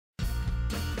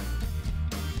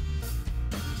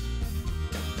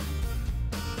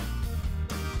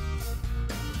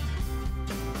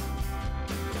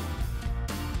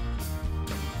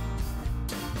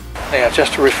Now,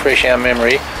 just to refresh our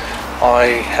memory,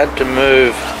 I had to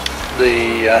move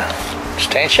the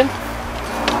stanchion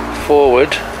forward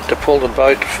to pull the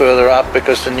boat further up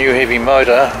because the new heavy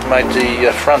motor made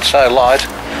the front so light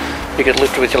you could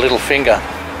lift it with your little finger.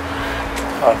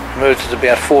 I've moved it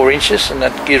about 4 inches, and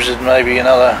that gives it maybe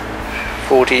another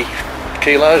 40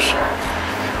 kilos.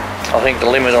 I think the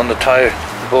limit on the tow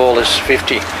ball is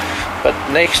 50. But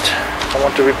next I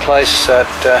want to replace that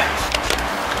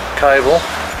cable.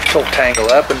 It's all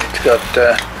tangled up and it's got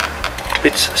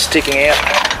bits sticking out.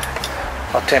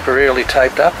 Not temporarily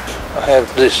taped up. I have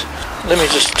this. Let me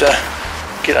just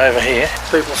get over here.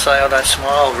 People say I don't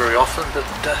smile very often, but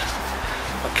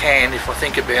I can if I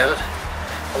think about it.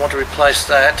 I want to replace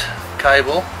that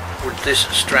cable with this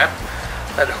strap.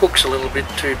 That hook's a little bit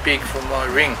too big for my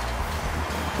ring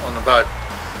on the boat.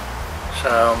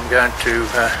 So I'm going to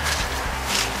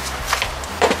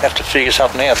have to figure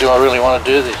something out. Do I really want to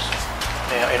do this?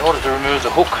 Now, in order to remove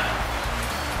the hook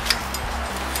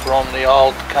from the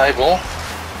old cable,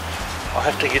 I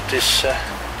have to get this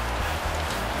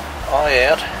eye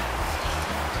out.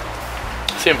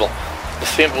 Thimble. The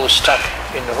thimble is stuck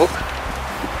in the hook.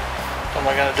 What am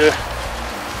I going to do?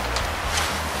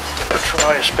 I'm going to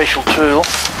try a special tool.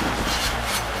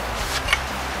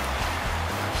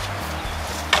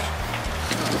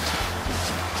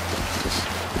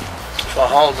 If I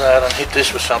hold that and hit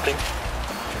this with something,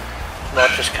 it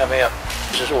might just come out.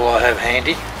 This is all I have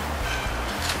handy.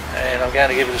 And I'm going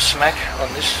to give it a smack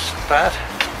on this part.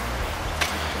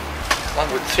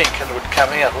 One would think it would come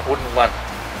out, wouldn't one?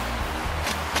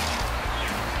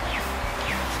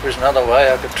 There's another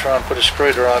way. I could try and put a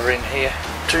screwdriver in here.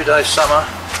 2 days summer,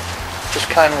 just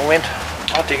came and went.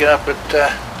 I had to get up at,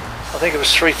 I think it was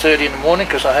 3:30 in the morning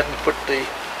because I hadn't put the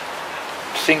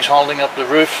things holding up the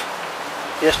roof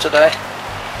yesterday.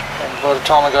 And by the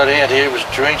time I got out here it was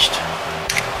drenched.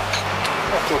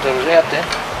 I thought that was out then.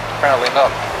 Apparently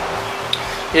not.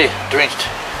 Yeah, drenched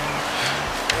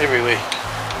everywhere.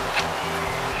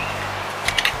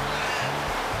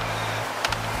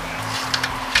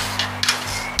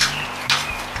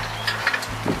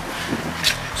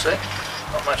 See?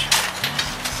 Not much.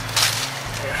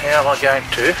 Now, how am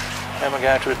I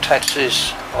going to attach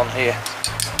this on here?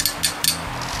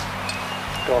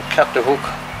 Do I cut the hook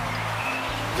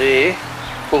there,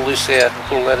 pull this out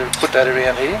and put that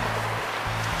around here?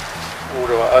 Or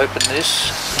do I open this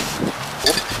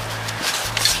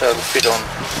so it'll fit on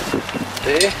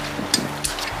there?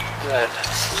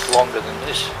 That's longer than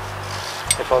this.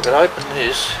 If I could open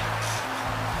this,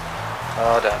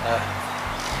 I don't know.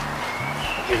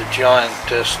 Get a giant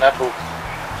snap hook.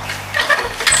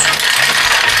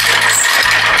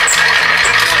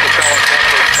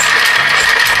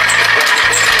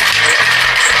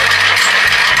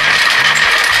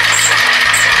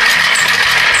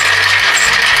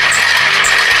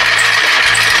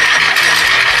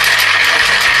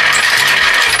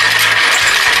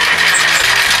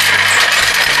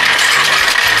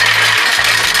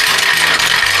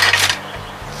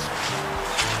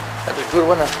 That'd be a good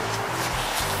one.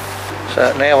 So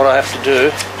now what I have to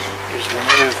do is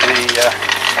remove the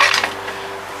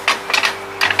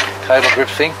cable grip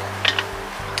thing,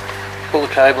 pull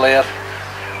the cable out,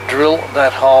 drill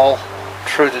that hole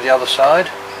through to the other side,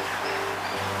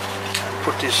 and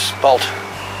put this bolt,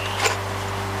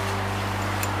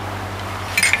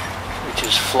 which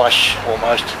is flush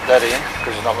almost that end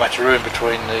because there's not much room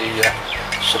between the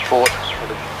support of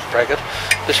the bracket.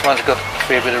 This one's got a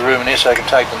fair bit of room in here so I can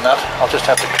take the nut. I'll just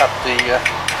have to cut the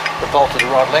bolt to the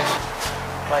right length.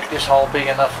 Make this hole big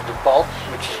enough for the bolt,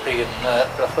 which is bigger than that,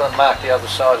 but I've got to mark the other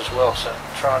side as well, so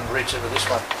try and reach it with this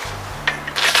one.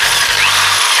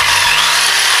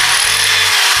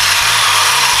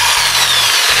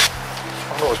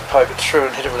 I can always poke it through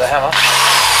and hit it with a hammer.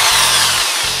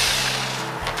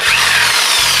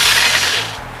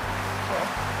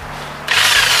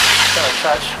 Don't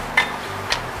touch.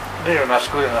 Near enough's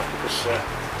good enough because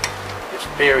it's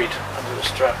buried under the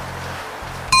strap.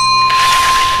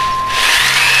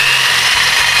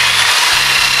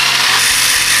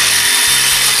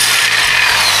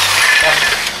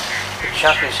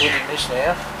 Chuck is hitting this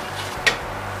now.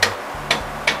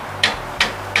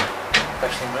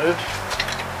 Actually moved.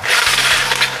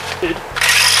 Good.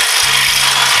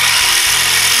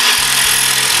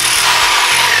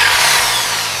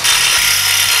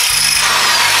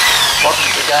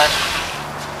 Bottoms again.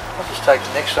 I'll just take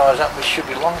the next size up, which should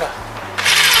be longer.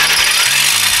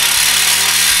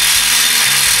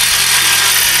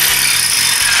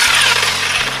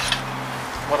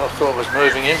 What I thought was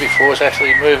moving in before is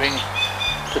actually moving.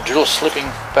 The drill slipping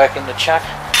back in the chuck.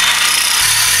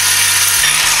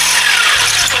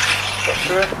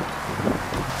 through.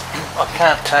 I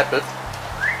can't tap it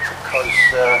because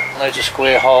it needs a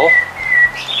square hole,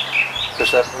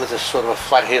 because with a sort of a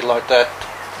flat head like that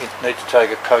you need to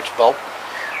take a coach bolt,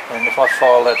 and if I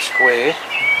file that square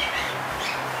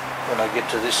when I get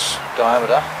to this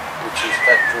diameter, which is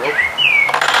that drill.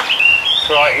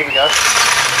 Right, here we go.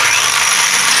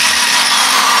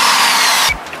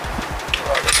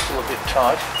 Right, it's still a bit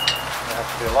tight. It'll have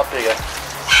to be a lot bigger.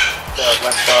 About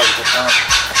one side of the time.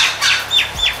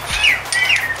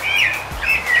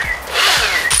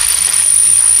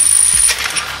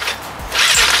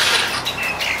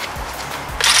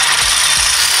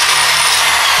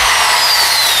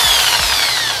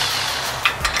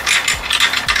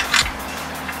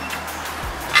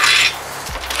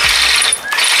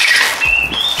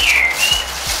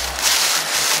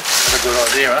 Good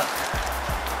idea, huh?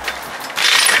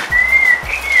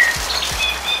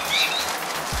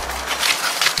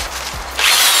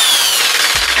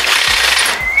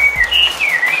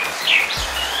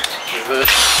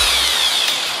 Reverse,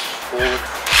 forward.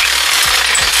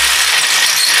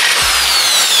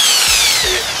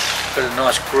 Yeah, got a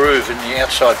nice groove in the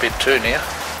outside bit too now.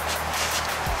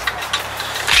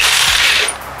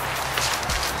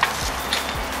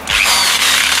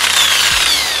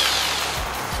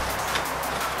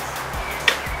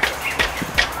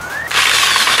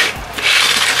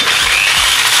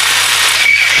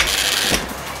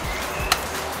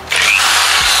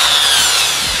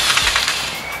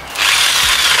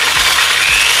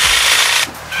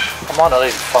 I might not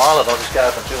even file it, I'll just go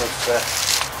up until it's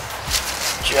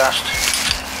just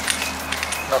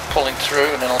not pulling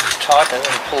through, and then I'll tighten it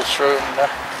and pull through and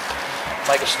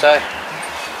make it stay.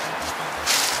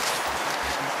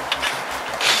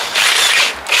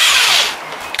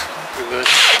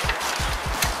 Reverse,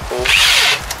 forward,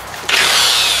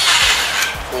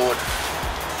 forward.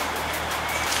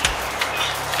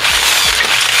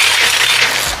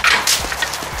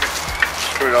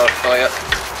 Screwdriver failure.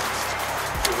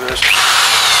 Reverse,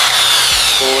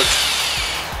 forward.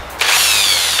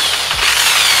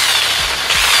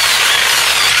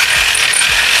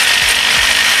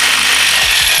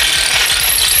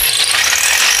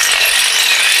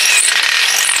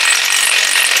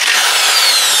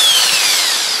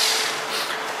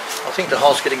 I think the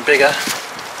hole's getting bigger.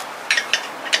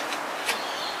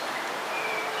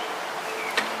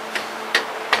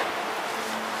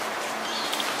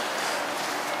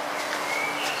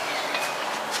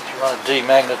 Want to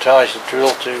demagnetise the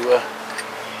drill to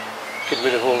get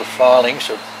rid of all the filings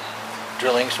or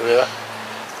drillings or whatever.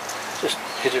 Just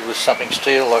hit it with something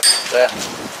steel like that.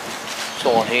 It's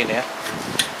all on here now.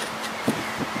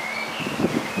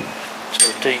 So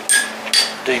it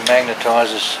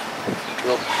demagnetises the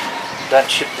drill. Don't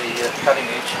chip the cutting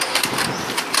edge.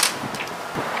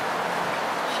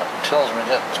 Something tells me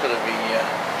that it's got to be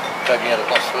dug out a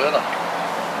lot further.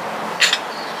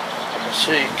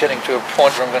 See, getting to a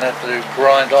point where I'm going to have to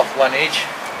grind off one edge.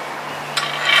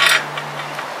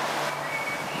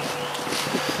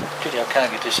 Pity I can't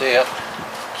get this out,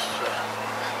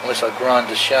 unless I grind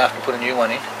the shaft and put a new one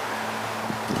in.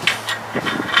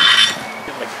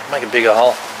 Make a bigger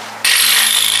hole.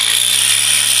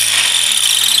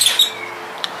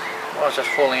 Why is that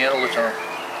falling out all the time?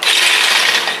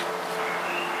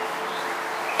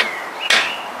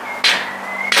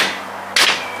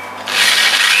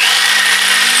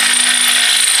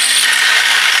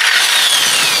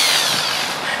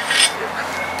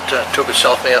 Took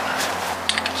itself out,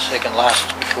 second last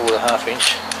before the 1/2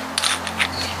 inch.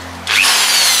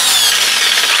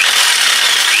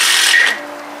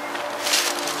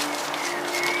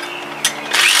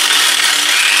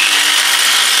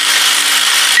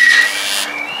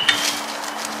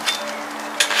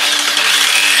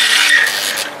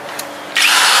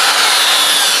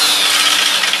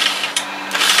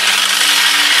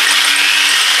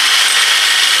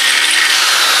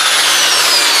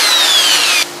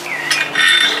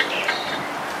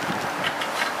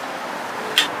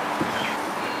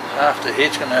 Half the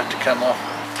head's going to have to come off.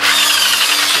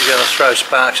 You've got to throw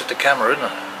sparks at the camera, isn't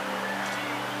it?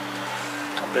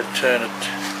 I better turn it.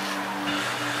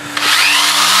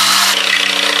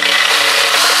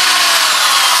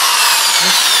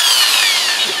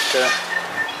 It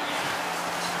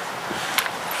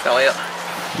fell out.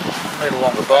 Need a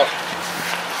longer bolt.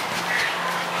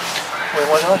 Where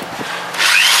was I?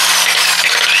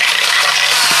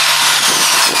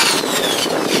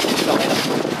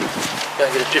 Go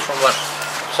and get a different one.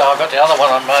 So I got the other one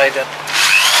I made and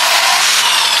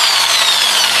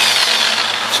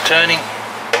it's turning.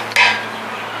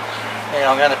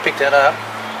 Now I'm going to pick that up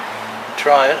and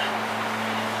try it.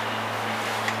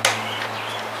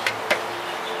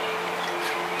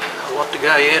 A lot to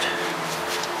go yet.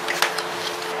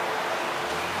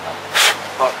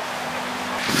 Hot.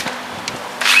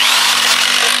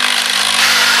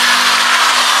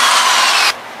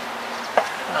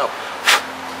 Oh,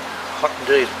 hot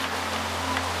indeed.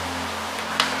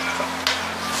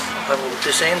 Level with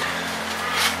this end.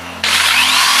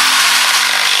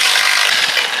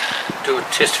 Do a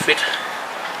test fit.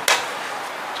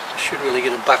 Should really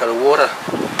get a bucket of water.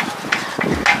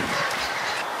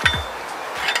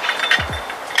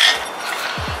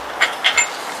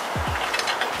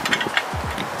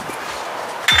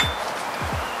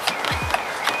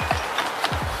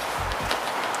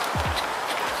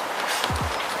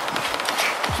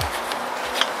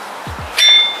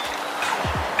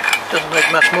 Doesn't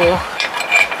make much more.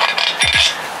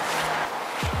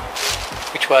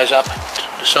 Which way is up?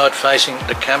 The side facing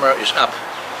the camera is up.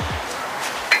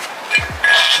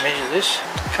 Measure this,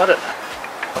 cut it.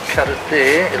 I'll cut it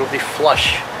there, it'll be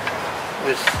flush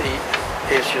with the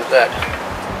edge of that.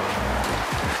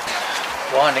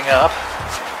 Winding up,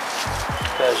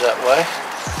 goes that way.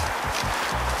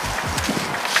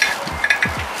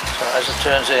 So as it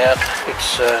turns out,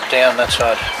 it's down that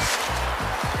side.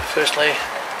 Firstly,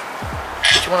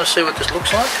 did you want to see what this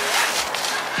looks like?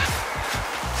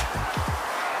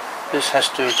 This has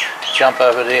to jump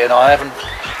over there, and I haven't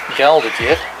gulled it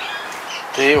yet.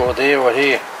 There or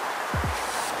here.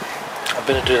 I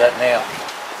better do that now.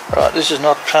 Right, this is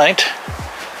not paint.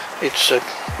 It's a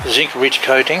zinc rich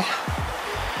coating.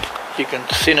 You can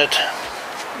thin it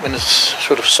when it's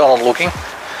sort of solid looking.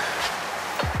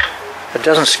 It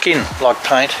doesn't skin like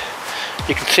paint.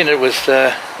 You can thin it with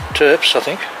terps, I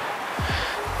think,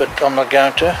 but I'm not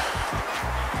going to.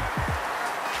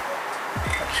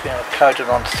 I'm just going to coat it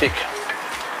on thick.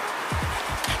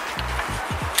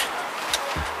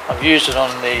 I've used it on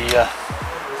the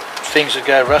things that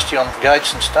go rusty on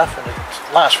gates and stuff, and it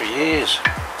lasts for years.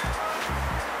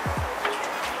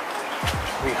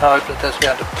 We hope that that's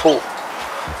going to pull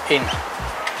in,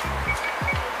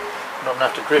 not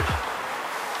enough to grip.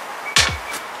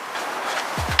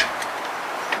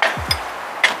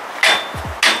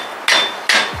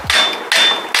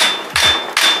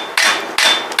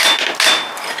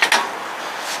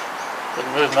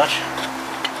 Doesn't move much.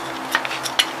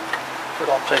 Good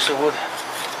old piece of wood.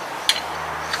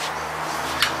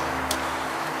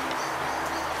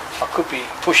 I could be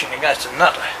pushing against a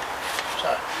nut, so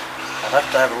I'll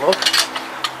have to have a look.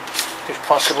 If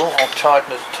possible, I'll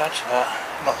tighten it a touch.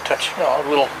 Not touch, no, it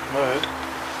will move.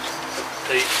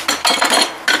 But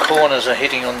the corners are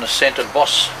hitting on the centre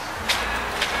boss.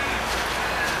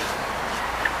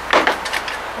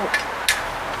 Ooh.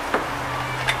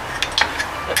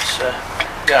 That's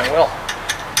going well.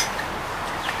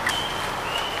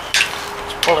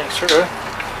 Pulling through.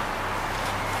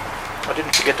 I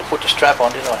didn't forget to put the strap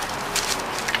on, did I?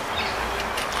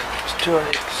 It's doing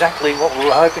exactly what we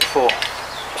were hoping for.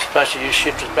 You're supposed to use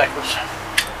shifters backwards.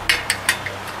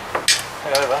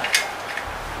 However,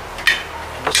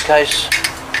 in this case,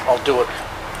 I'll do it.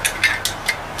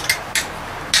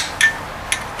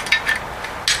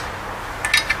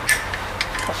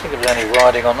 I think of only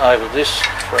riding on over this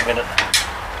for a minute.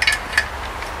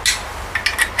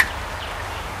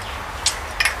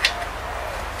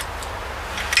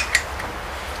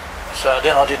 So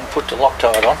then I didn't put the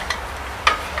Loctite on,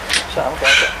 so I'm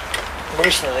going to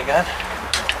loosen it again.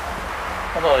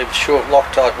 I'm not even sure if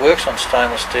Loctite works on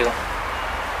stainless steel.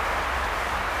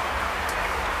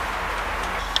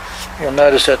 You'll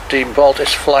notice that the bolt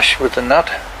is flush with the nut,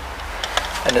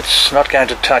 and it's not going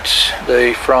to touch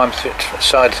the frame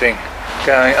side thing.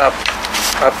 Going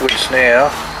upwards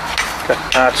now, that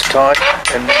part's tight,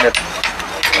 and then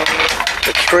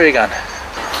it's free again.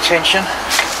 Tension.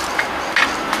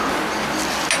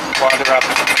 Wind her up.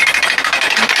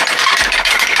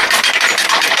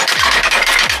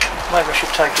 Maybe I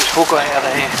should take this hook out of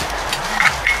here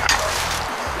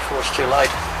before it's too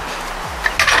late.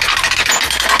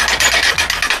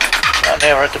 So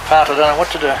now we're at the part I don't know what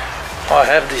to do. I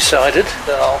have decided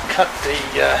that I'll cut the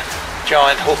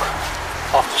giant hook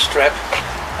off the strap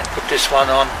and put this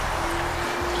one on,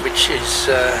 which is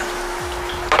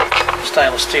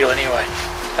stainless steel anyway.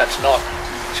 That's not.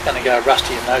 It's going to go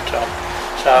rusty in no time.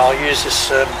 So I'll use this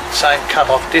same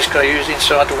cut-off disc I used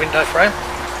inside the window frame.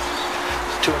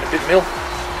 It's 2 and a bit mil.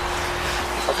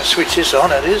 If I can switch this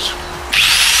on, it is.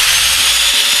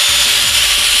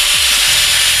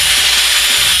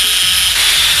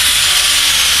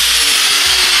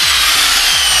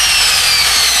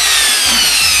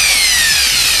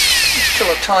 There's still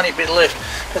a tiny bit left.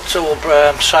 That's all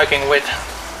soaking wet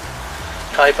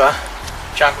paper,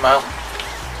 junk mail,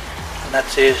 and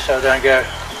that's it, so don't go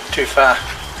too far.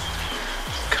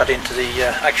 cut into the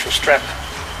actual strap.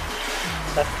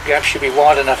 That gap should be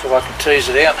wide enough if I can tease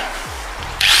it out.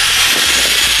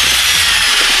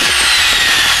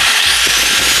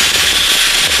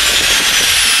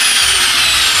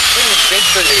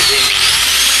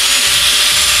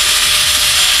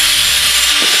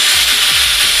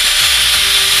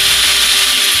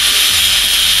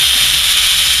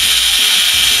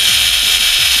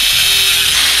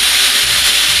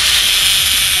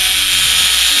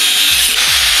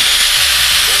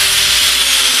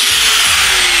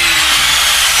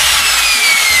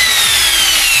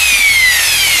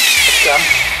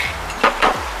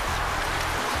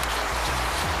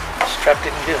 Strap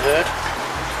didn't get hurt.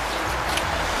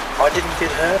 I didn't get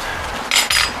hurt.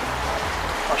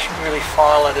 I should really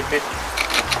file it a bit.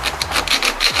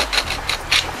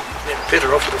 Yeah,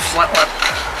 better off with a flat one.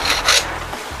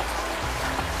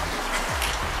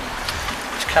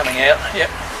 It's coming out,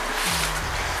 yep.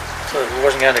 So if it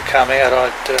wasn't going to come out,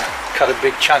 I'd cut a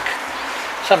big chunk.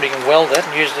 Somebody can weld that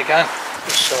and use it again.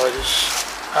 This side is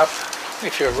up.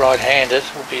 If you're right-handed,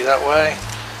 it will be that way.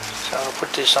 So I'll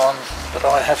put this on, but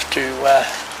I have to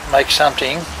make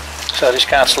something so this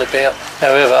can't slip out.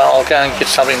 However, I'll go and get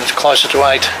something that's closer to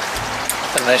 8,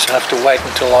 and then I'll have to wait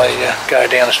until I go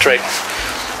down the street.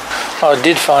 I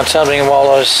did find something while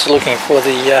I was looking for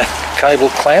the cable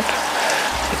clamp.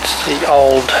 It's the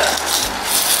old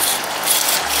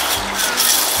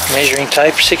measuring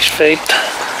tape, 6 feet.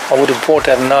 I would have bought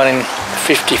that in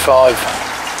 1955,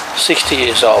 60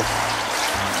 years old.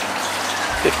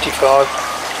 55,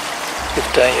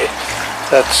 15, yeah.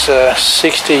 That's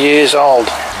 60 years old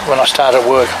when I started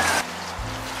work.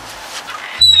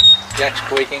 Jack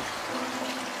squeaking.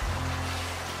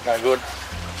 No good.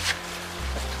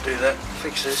 Have to do that,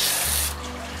 fix this.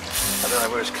 I don't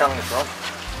know where it's coming from.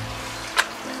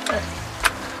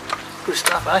 Good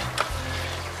stuff, eh?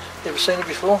 You ever seen it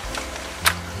before?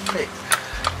 Yeah.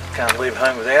 Can't leave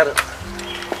home without it.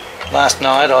 Last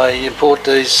night I bought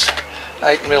these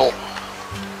 8mm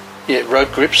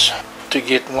rope grips to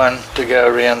get one to go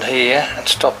around here and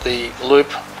stop the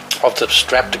loop of the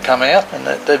strap to come out, and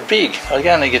they're big. I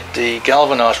can only get the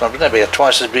galvanised one, but they're about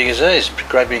twice as big as these,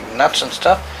 great big nuts and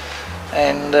stuff,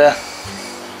 and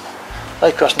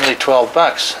they cost nearly 12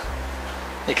 bucks.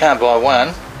 You can't buy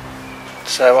one,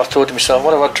 so I thought to myself,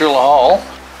 what if I drill a hole,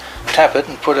 tap it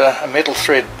and put a metal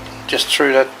thread just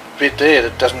through that bit there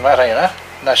that doesn't matter, you know,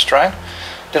 no strain.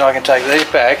 Then I can take these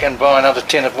back and buy another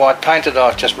tin of white paint that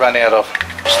I've just run out of.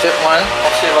 Step 1,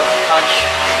 I'll see if I can punch a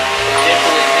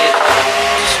dimple in here.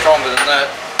 It's stronger than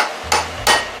that.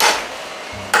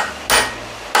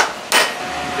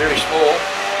 Very small.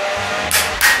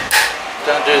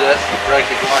 Don't do that, you break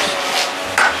your glass.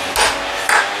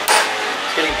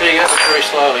 It's getting bigger, but very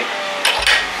slowly.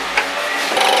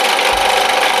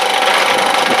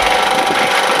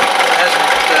 It hasn't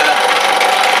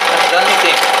done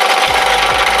anything.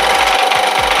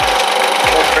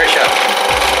 More pressure.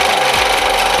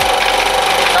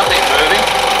 Something's moving. I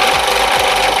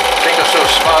think I saw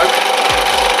smoke.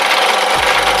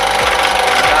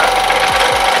 No.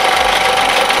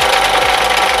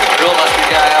 The drill must be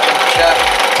going up in the shaft.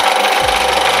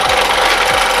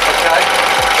 Okay.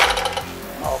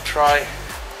 I'll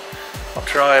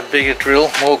try a bigger drill,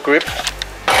 more grip.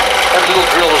 That little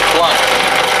drill is blunt.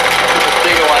 Put the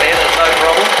bigger one in, it's no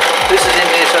problem. This is in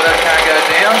there so that it can't go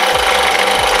down.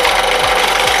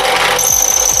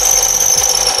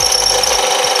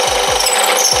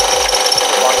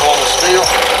 My normal steel.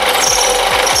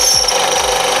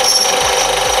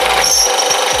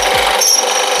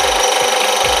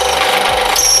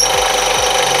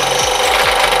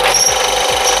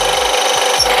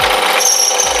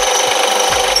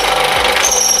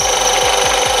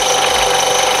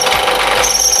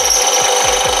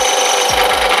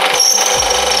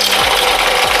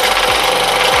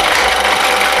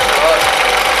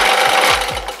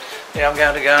 Yeah, I'm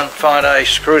going to go and find a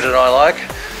screw that I like.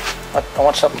 I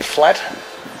want something flat,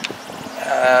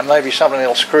 maybe something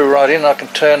that'll screw right in. I can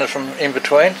turn it from in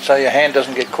between so your hand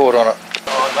doesn't get caught on it.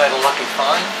 I made a lucky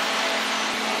find.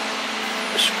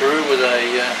 A screw with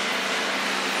a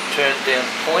turned down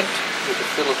point with a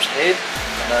Phillips head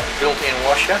and a built-in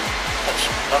washer. That's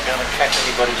not going to catch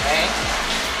anybody's hand.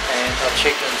 And I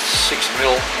checked in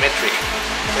 6mm metric.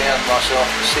 Found myself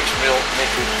a 6mm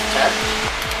metric tap.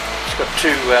 It's got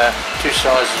two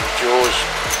sizes of jaws.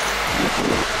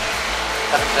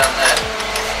 Having done that,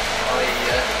 I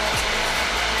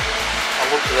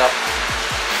looked it up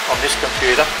on this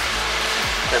computer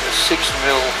that a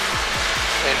 6mm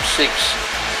M6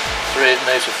 thread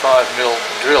needs a 5mm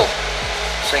drill.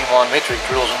 Seeing my metric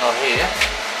drills are not here,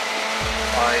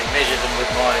 I measured them with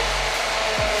my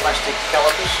stick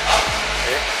calipers.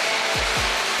 Yeah.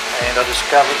 And I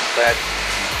discovered that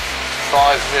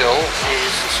 5mm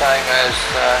is the same as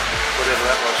whatever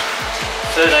that was,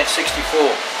 1364.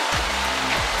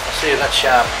 I'll see if that's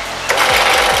sharp.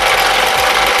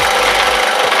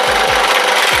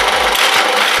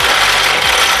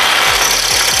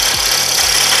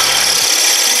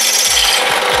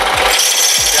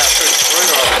 Going through the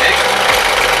screwdriver next.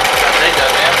 Don't need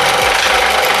that now.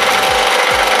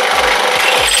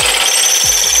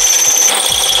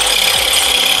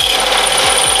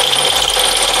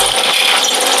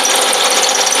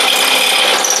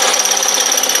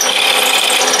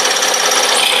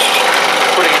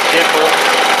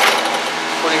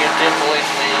 Putting a dimple in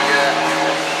the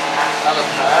other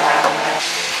part,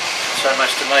 so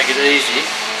much to make it easy,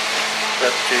 but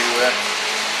to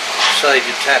save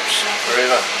your taps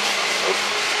forever.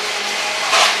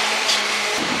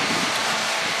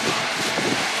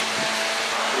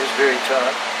 It is very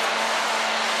tight.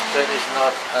 That is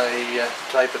not a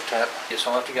taper tap. Yes,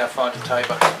 I'll have to go find a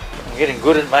taper. I'm getting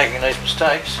good at making these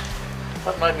mistakes.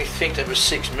 What made me think that was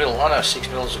 6mm? I know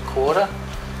 6mm is a quarter.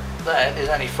 That is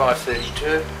only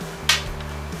 532,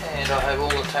 and I have all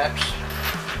the taps.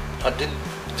 I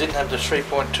didn't have the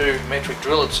 3.2 metric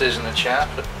drill it says in the chart,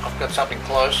 but I've got something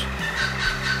close.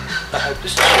 I hope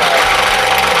this is sharp.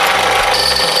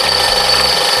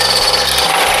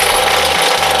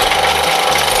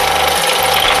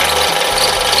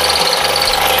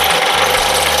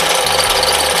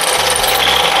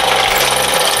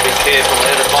 Careful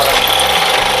there, the bottom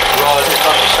rod is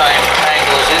not the same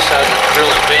angle as this, so the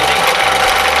drill's bending.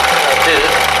 I did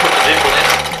it, put the dimple in.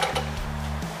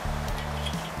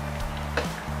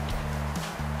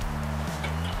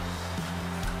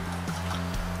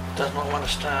 Does not want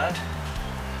to start.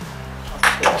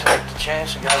 I'm going to take the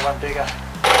chance and go one bigger. I'm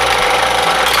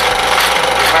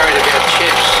worried about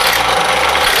chips.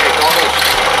 They're goggles.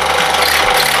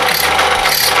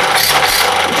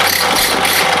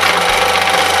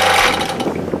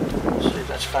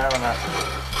 Far enough.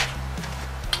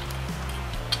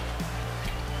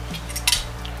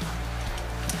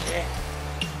 Yeah,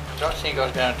 I don't think I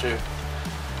was going to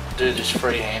do this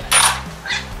freehand.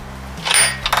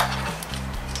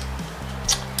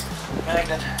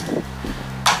 Magnet,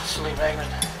 silly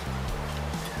magnet.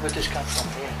 Where'd this come from?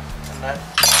 Here and that.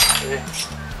 There.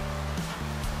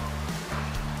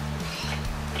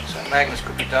 So magnets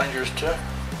could be dangerous too.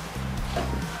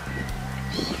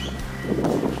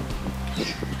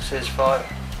 Says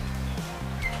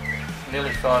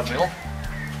nearly 5mm.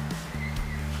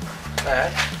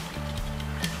 That,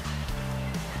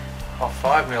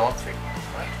 5mm I'm thinking.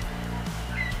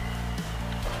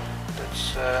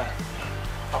 That's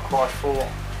not quite 4.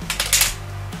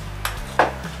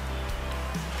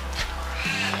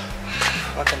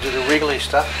 I can do the wriggly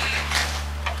stuff.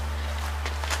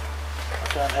 I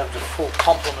don't have the full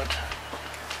complement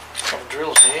of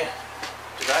drills here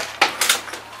today.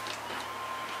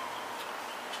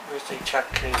 Where's the chuck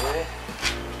key there?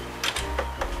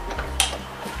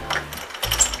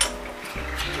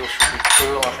 Still should be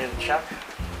cool under the chuck.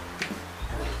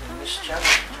 In this chuck.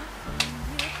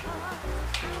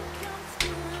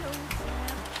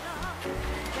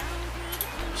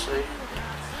 See?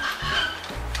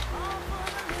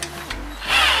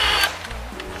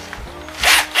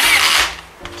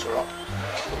 It's alright.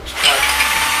 Looks tight.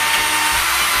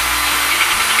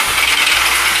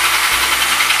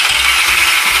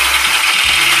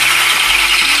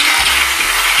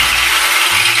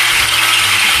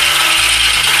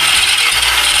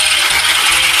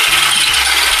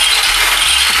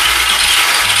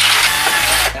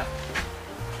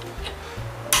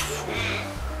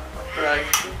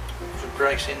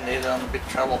 Breaks in there, then I'm in a bit of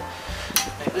trouble.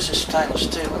 Now, this is stainless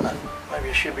steel, isn't it? Maybe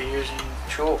I should be using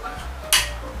chalk.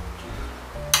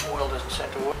 Oil doesn't seem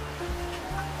to work.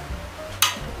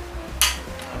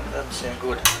 It doesn't sound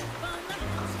good.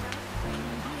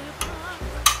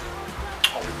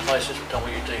 I'll replace this with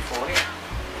WD-40.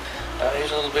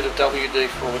 Here's a little bit of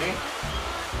WD-40.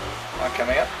 Might come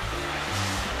out.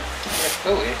 Yeah,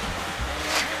 cool here.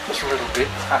 Just a little bit.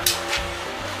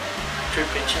 2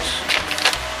 pinches.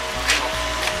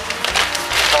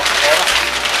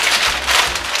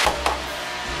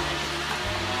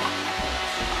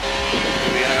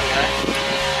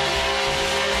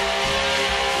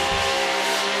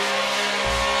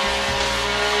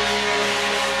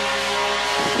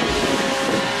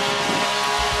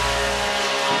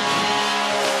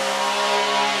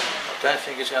 I don't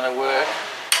think it's going to work.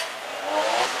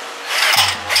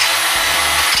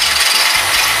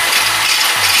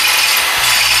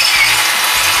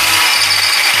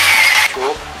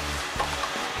 Cool.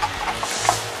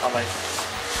 I mean,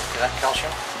 you know,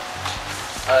 calcium.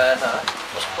 No,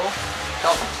 what's it called?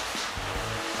 Calcium.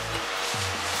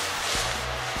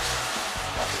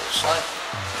 Might be the same.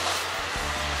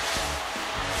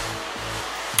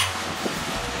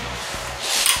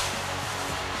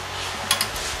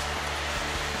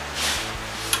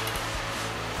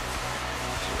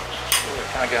 It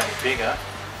can't go any bigger.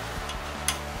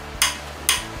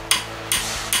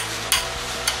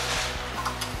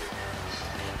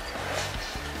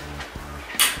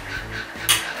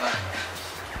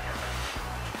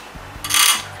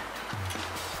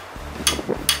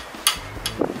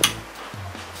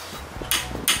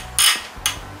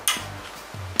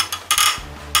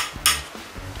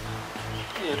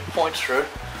 Yeah, it points through.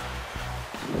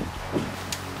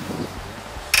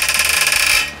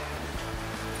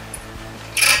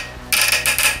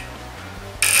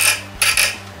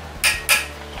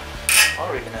 I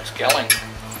reckon that's galling.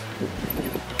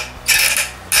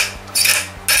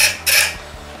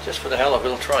 Just for the hell of it,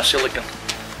 I'll try silicon.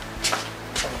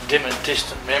 From dim and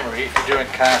distant memory, if you're doing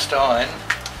cast iron,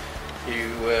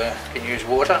 you can use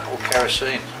water or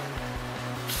kerosene.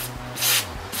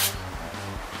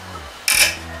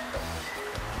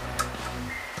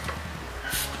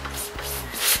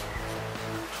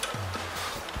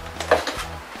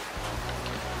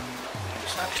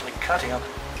 It's actually cutting on.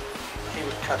 He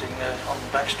was cutting on the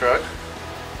backstroke.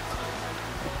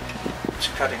 It's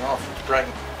cutting off, it's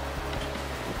breaking.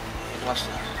 He wants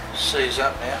to seize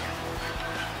up now.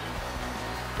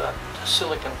 But the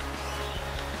silicon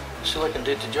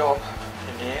did the job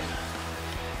in the end.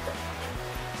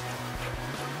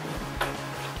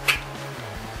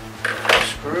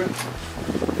 Screw.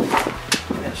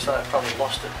 Yeah, so I probably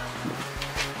lost it.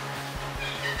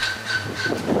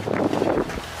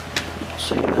 I'll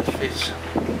see if that fits.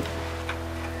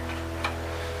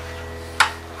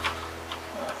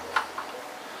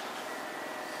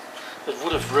 It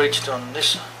would have reached on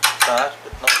this part,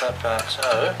 but not that part,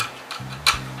 so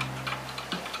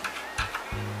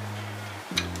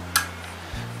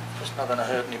it's not going to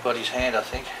hurt anybody's hand, I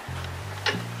think.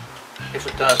 If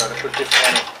it does, I can put a different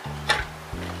one in.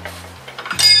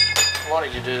 Why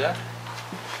did you do that?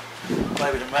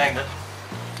 Maybe the magnet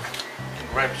can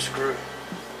grab the screw.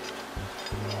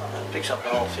 It picks up the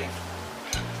whole thing.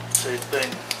 So it's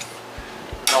been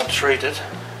not treated.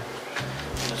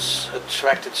 It's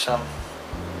attracted some,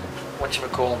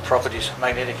 whatchamacallit, properties,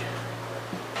 magnetic.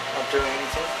 Not doing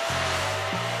anything.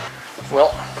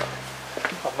 Well,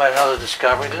 I've made another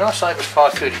discovery. Did I say it was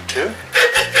 532?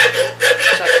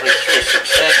 It's actually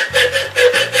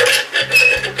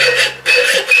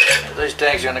 316. These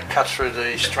dags are going to cut through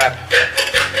the strap.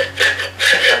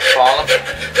 Don't file them.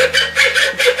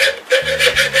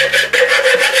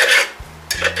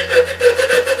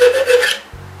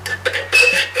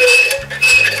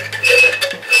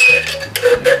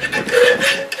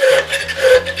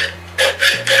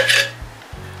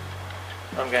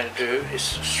 What I'm going to do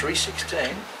is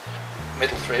 316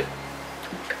 metal thread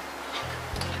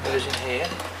goes in here,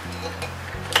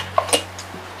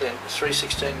 then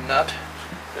 316 nut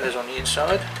goes on the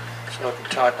inside, so I can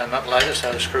tighten a nut later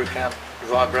so the screw can't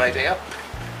vibrate out.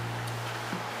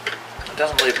 It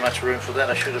doesn't leave much room for that.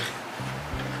 I should have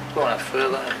gone up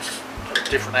further and at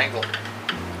a different angle.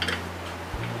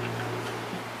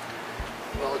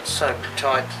 Well, it's so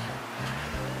tight,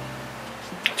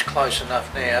 it's close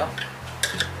enough now,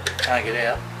 can't get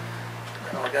out,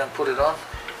 and I'll go and put it on,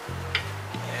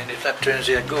 and if that turns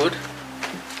out good,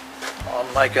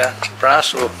 I'll make a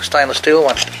brass or stainless steel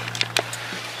one.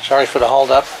 Sorry for the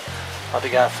hold up, I had to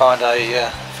go and find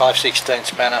a 5/16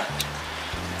 spanner,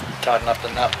 tighten up the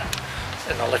nut,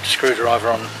 and I left the screwdriver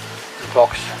on the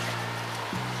box.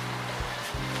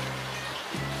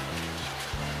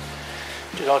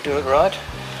 Did I do it right?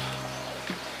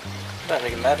 I don't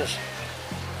think it matters.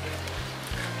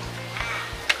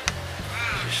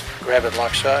 Just grab it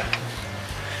like so,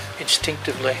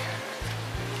 instinctively.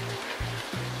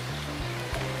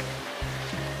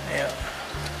 Now,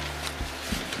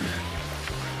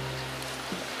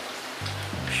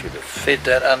 should have fed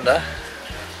that under.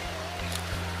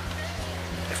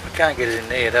 If we can't get it in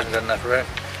there, it hasn't got enough room.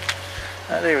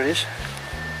 Oh, there it is.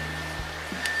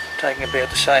 Taking about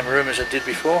the same room as it did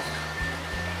before.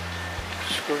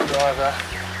 Screwdriver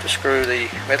to screw the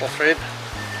metal thread,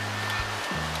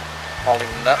 holding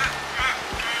the nut.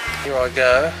 Here I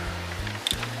go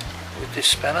with this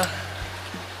spanner.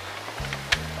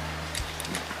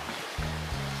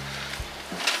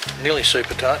 Nearly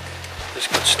super tight.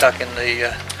 Just got stuck in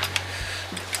the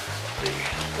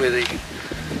where the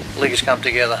legs come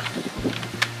together.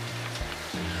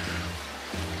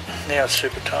 Now it's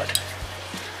super tight.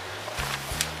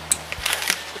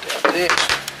 there.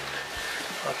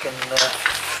 I can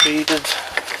feed it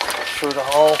through the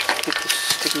hole, get the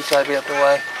sticky tape out the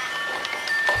way.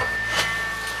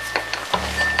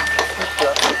 Put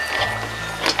the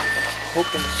hook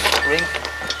in this ring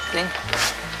thing.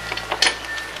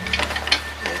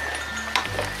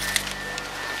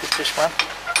 Get this one.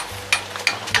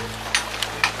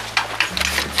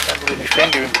 Don't leave your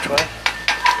finger in between.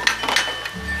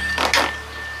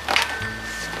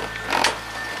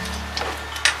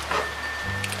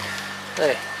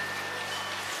 There.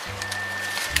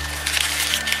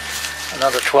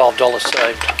 Another $12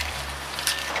 saved.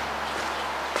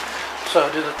 So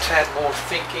I did a tad more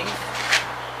thinking,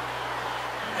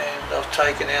 and I've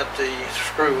taken out the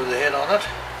screw with the head on it,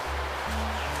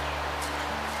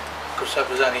 because that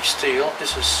was only steel.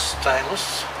 This is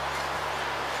stainless.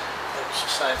 It's the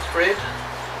same thread,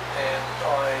 and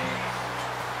I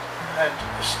had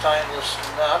a stainless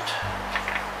nut.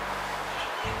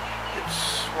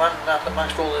 It's one nut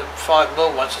amongst all the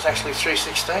 5mm ones. It's actually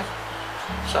 3/16,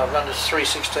 so I've run this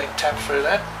 3/16 tap through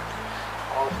that.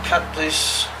 I'll cut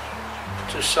this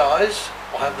to size.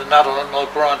 I'll have the nut on it and I'll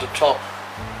grind the top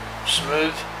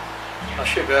smooth. I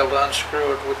should be able to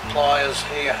unscrew it with pliers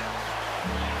here.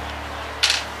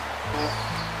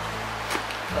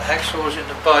 The hacksaw's in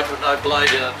the boat with no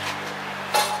blade in it.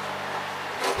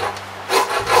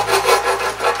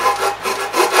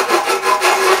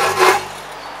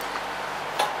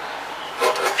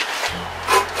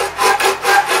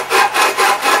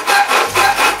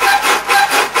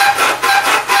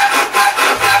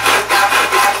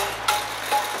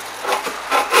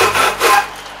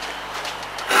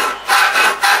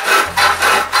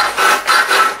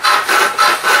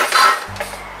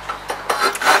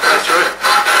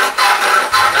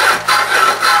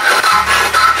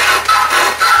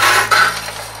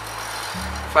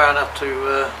 Far enough to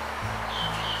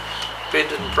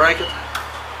bend it and break it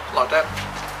like that.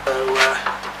 So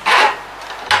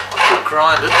I could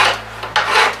grind it.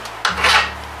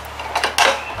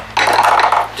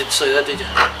 Didn't see that, did you?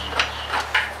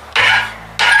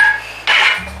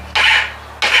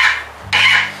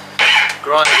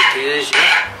 Grinding would be easier,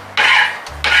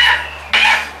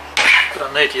 but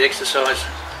I need the exercise.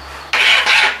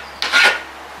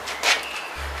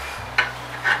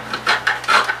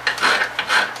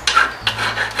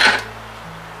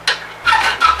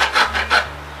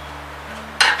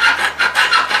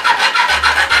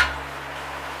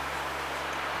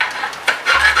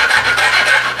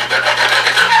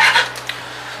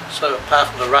 So apart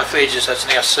from the rough edges, that's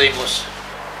now seamless.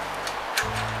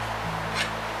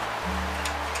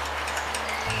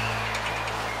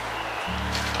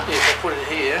 Yeah, if I put it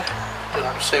here, then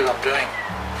I can see what I'm doing.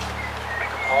 I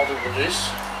can hold it with this.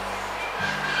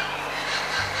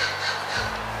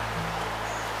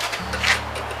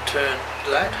 I can turn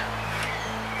that.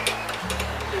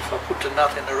 And if I put the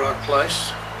nut in the right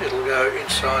place, it'll go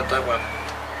inside that one.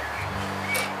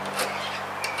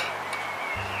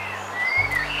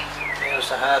 Here's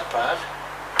the hard part.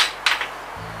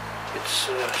 It's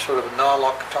sort of a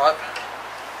nylock type.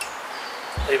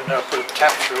 Even though I put a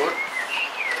tap through it,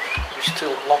 we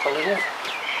still lock a little.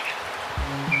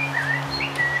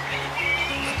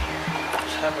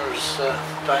 This hammer is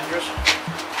dangerous.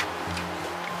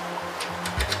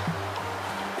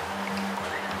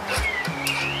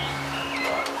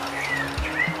 Right.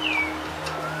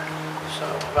 So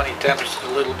I've only damaged it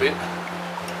a little bit.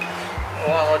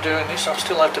 While I'm doing this, I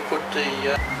still have to put the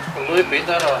loop in,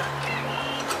 don't I?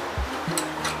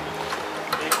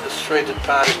 Even the threaded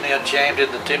part is now jammed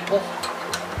in the dimple.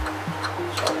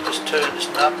 So I'll just turn this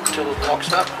nut until it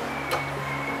locks up.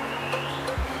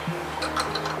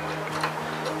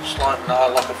 Slight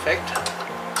nylock effect.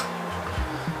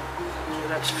 So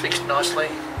that's fixed nicely.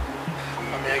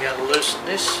 I'm now going to loosen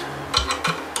this.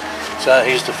 So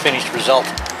here's the finished result.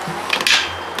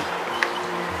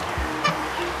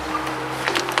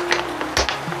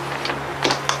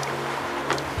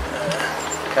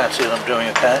 Can't see what I'm doing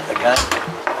again.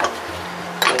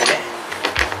 There.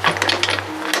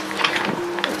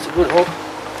 It's a good hook.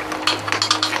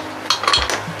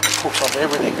 Hooks onto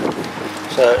everything.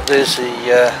 So there's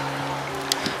the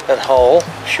that hole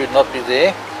should not be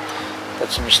there.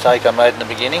 That's a mistake I made in the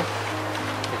beginning.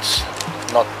 It's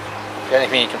not, the only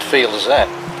thing you can feel is that.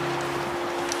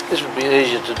 This would be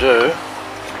easier to do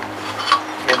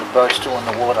when the boat's still in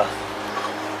the water.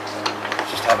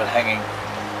 Just have it hanging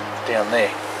down there.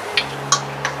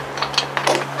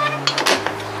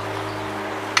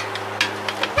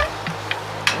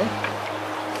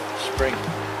 Spring.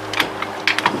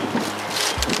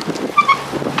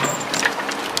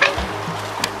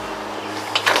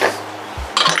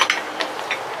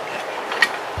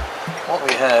 what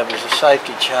we have is a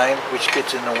safety chain which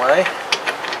gets in the way.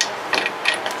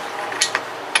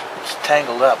 It's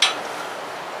tangled up.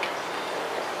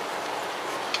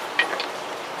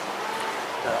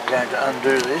 So I'm going to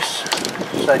undo this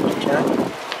safety chain.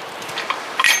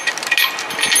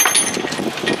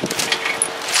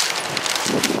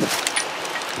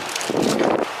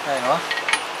 Hang on.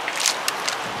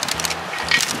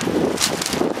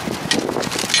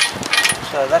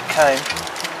 So that came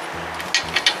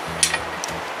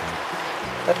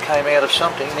out of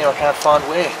something, now I can't find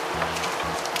where.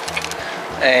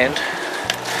 And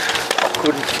I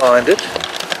couldn't find it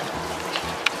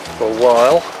for a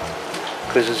while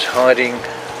because it's hiding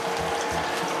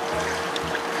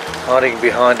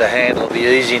behind the handle of the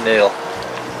easy nail.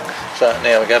 So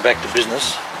now we go back to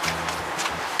business.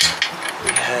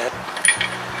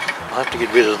 I have to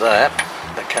get rid of that,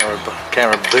 the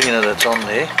carabiner that's on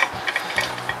there.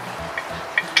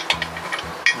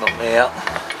 Not now.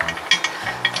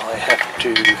 I have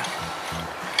to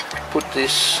put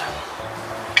this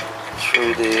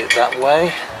through there that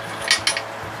way.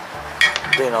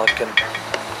 Then I can.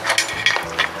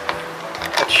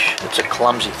 It's a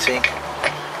clumsy thing.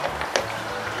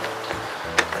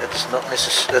 It's not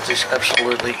necessary. That is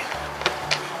absolutely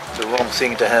the wrong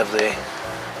thing to have there.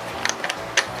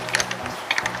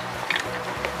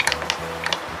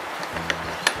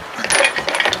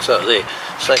 So there,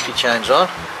 safety chain's on.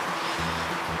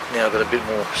 Now I've got a bit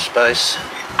more space.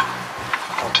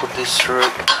 I'll put this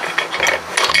through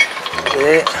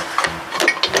there.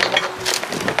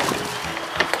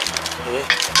 Yeah,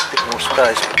 a bit more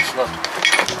space, but it's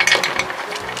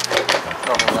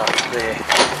not enough there.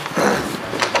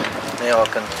 Now I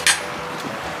can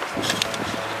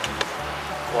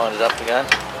wind it up again.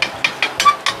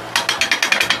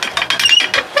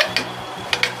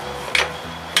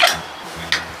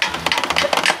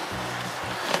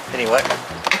 Anyway,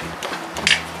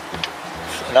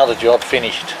 another job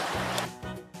finished.